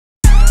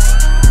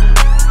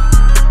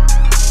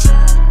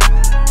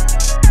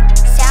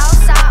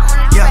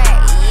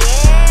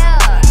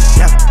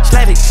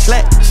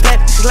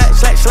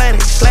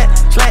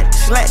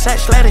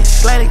Slatty,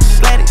 Slatty,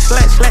 Slatty,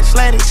 Slatty,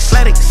 Slatty,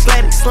 Slatty,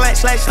 Slatty,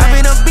 Slatty. Hop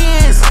in the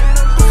Benz,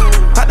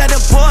 hop out the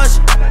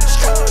Porsche,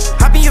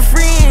 hop in your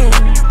friend,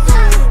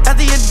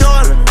 after your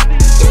daughter.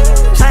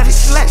 Slatty,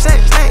 Slatty,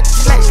 Slatty,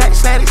 Slatty,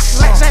 Slatty,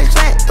 Slatty, Slatty,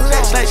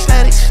 Slatty,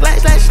 Slatty,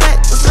 Slatty,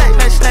 Slatty,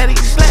 Slatty,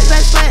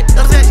 Slatty,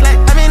 Slatty.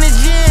 I'm in the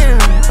gym,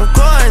 of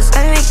course,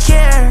 I didn't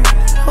care,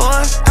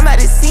 or I'm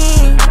at the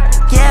scene,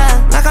 yeah,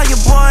 knock out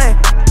your boy,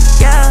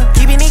 yeah,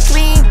 keeping it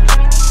clean,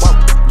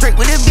 drink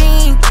with a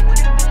bean,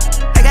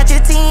 I got your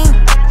team,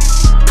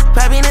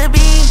 popping a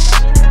bean,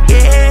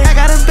 yeah, I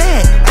got a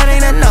bag, that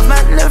ain't enough,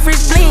 my left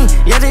wrist bling,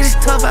 yeah, this is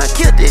tough, I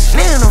killed this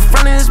shit, in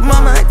front of his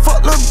mama, like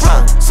fuck lil'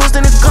 bro, sauce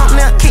in the gum,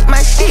 now kick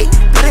my shit,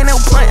 but ain't no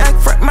point, I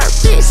front my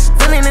wrist,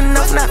 feeling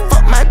enough, not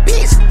fuck my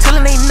bitch,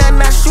 tellin' ain't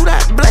nothing, I shoot, I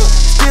blank,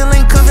 still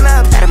ain't cooking,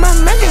 I out of my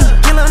man,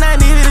 killin' not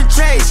even a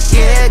trace,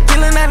 yeah,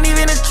 killin' not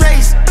even a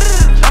trace,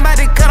 I'm about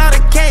to cut all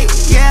the cake,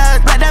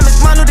 yeah, my diamonds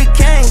mono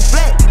decaying,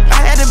 I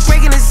had to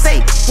break in the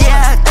safe,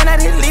 yeah, and I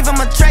didn't leave him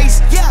a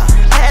trace, yeah,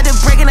 I had to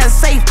break in the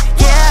safe,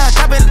 yeah,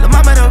 cop it,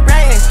 mama the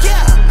rain,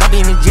 yeah, I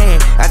be in the jam,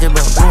 I just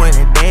been doing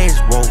the dance,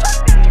 whoa.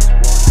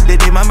 The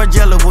day my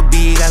Margiela would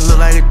be, I look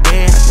like a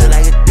dad, I look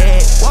like a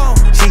dad, whoa.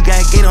 She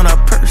got gate on her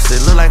purse,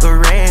 it look like a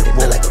rag,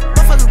 whoa. Like a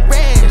motherfucking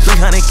rag.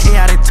 300K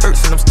out of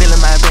Turks and I'm still in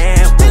my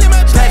bag, whoa.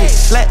 Slatty,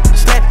 Slatty,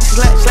 Slatty,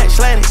 Slatty,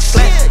 Slatty,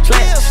 Slatty,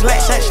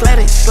 Slatty,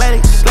 Slatty,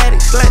 Slatty,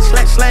 Slatty,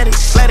 Slatty,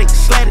 Slatty,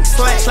 Slatty,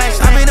 Slatty,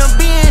 Slatty, I'm in the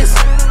Benz,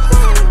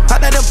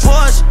 hop out the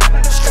Porsche,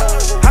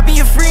 hop in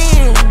your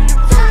friend,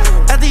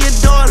 after your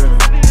daughter.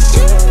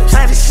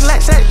 Slatty,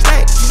 Slatty,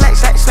 Slatty, Slatty,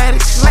 Slatty,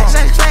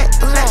 Slatty, Slatty,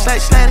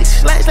 Slatty,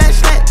 Slatty,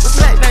 Slatty,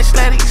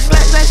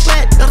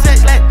 Slatty,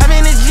 Slatty. I'm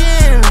in the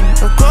gym,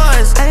 of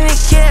course, I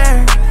didn't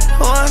care,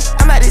 or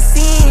I'm at the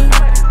scene,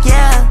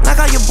 yeah, knock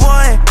out your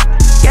boy,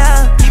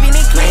 yeah, keeping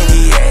it clean.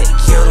 Maniac,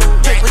 kill him,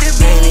 drink with a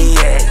bean,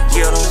 maniac,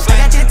 kill him,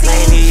 I got your team,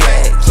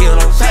 maniac, kill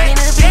him, fighting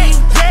the beat,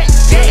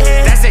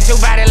 yeah. That's at your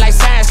body like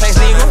science class,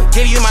 nigga.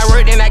 Give you my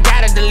word, then I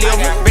gotta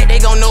deliver. Bet they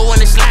gon' know when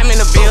the slime in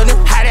the building.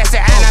 Hot as the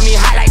iron, I mean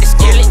hot like the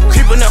skillet.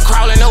 Creeping up,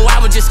 crawling, no, I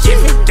was just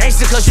kidding.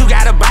 Gangsta cause you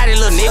got a body,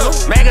 little nigga.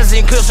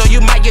 Magazine clip so you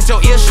might get your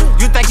issue.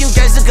 You think you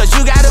gangsta cause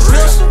you got a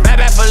pistol. Bye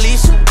bye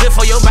Felicia, good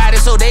for your body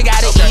so they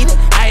gotta eat it.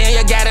 I am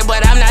your got it,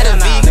 but I'm not a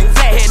vegan.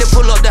 Flathead to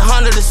pull up the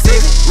 100 to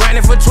 6.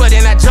 Running for 12,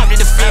 then I jumped at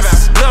the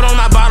fence. Blood on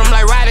my bottom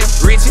like Roddy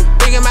Richie.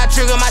 Thinking my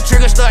trigger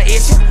start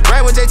itching.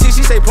 Right with JT,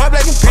 she say point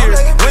blank and period.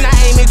 When I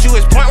aim at you,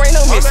 it's point right,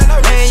 no missing.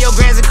 Man, your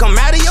grands will come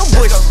out of your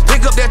bush.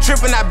 Pick up that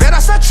trippin', I bet I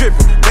start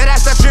trippin'. Bet I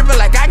start trippin'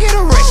 like I get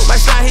a wreck. My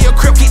shine here, your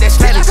crib, keep that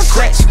slat like a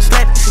crack.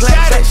 Slatty,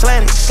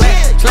 Slatty, Slatty,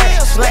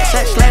 Slatty,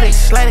 Slatty,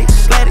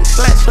 Slatty, Slatty,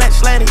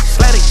 Slatty,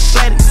 Slatty,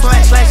 Slatty,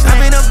 Slatty.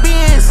 I'm in the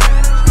Benz,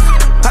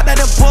 hop out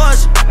the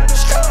Porsche,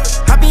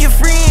 hop in your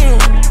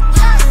friend,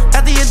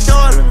 after your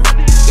daughter.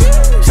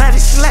 Slatty,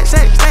 Slatty,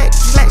 Slatty,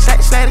 Slatty,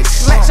 Slatty,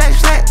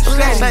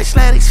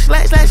 Slatty,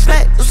 Slatty,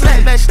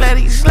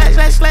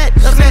 Slatty,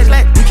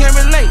 Slatty. You can't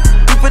relate.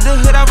 You put the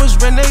hood, I was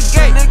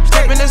renegade.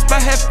 Steppin' that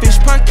spot, had fish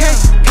parquet.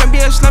 Can't be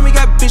a slummy,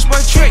 got bitch boy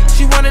trick.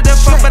 She wanted the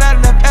fuck, but I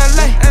left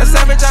LA. A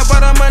savage, I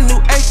bought her my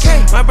new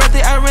AK. My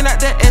birthday, I ran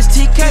out that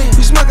STK.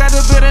 We smoke out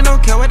the building,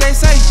 don't care what they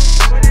say.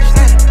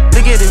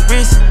 Look at the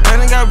wrist, I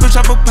done got rich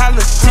off of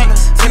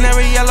politics.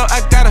 Canary yellow,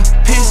 I got a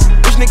piss.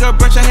 Rich nigga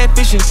brunch, I had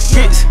fishing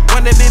grits.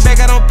 One that big bag,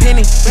 I don't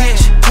penny,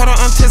 bitch. Hold on,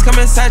 I'm test, come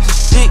inside your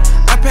dick.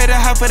 I paid a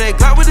half for that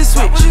Glock with the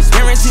switch.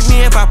 Guarantee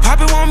me if I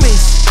pop it, won't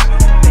miss.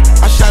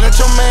 I shot at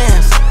your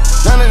mans,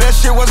 none of that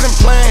shit wasn't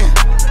planned.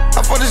 I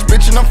fought this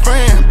bitch and I'm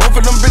friend.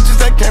 Both of them bitches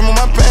that came on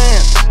my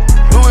pants.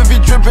 Louis V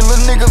drippin',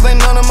 little niggas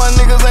ain't none of my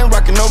niggas ain't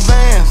rockin' no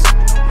bands.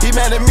 He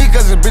mad at me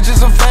cause his bitch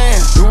is a fan.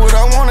 Do what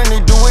I want and he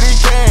do what he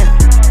can.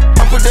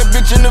 I put that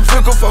bitch in the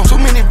fickle for too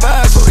many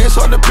vibes, so it's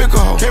hard to pick a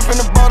hoe. Came from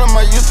the bottom,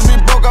 I used to be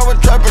broke, I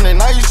was trapping and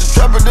I used to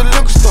trap at the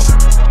liquor store.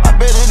 I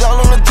bet it all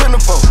on the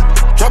tenderfold.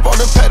 Drop all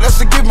the pack,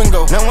 that's a give and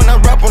go. Now when I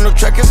rap on the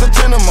track, it's a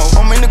tenor mode.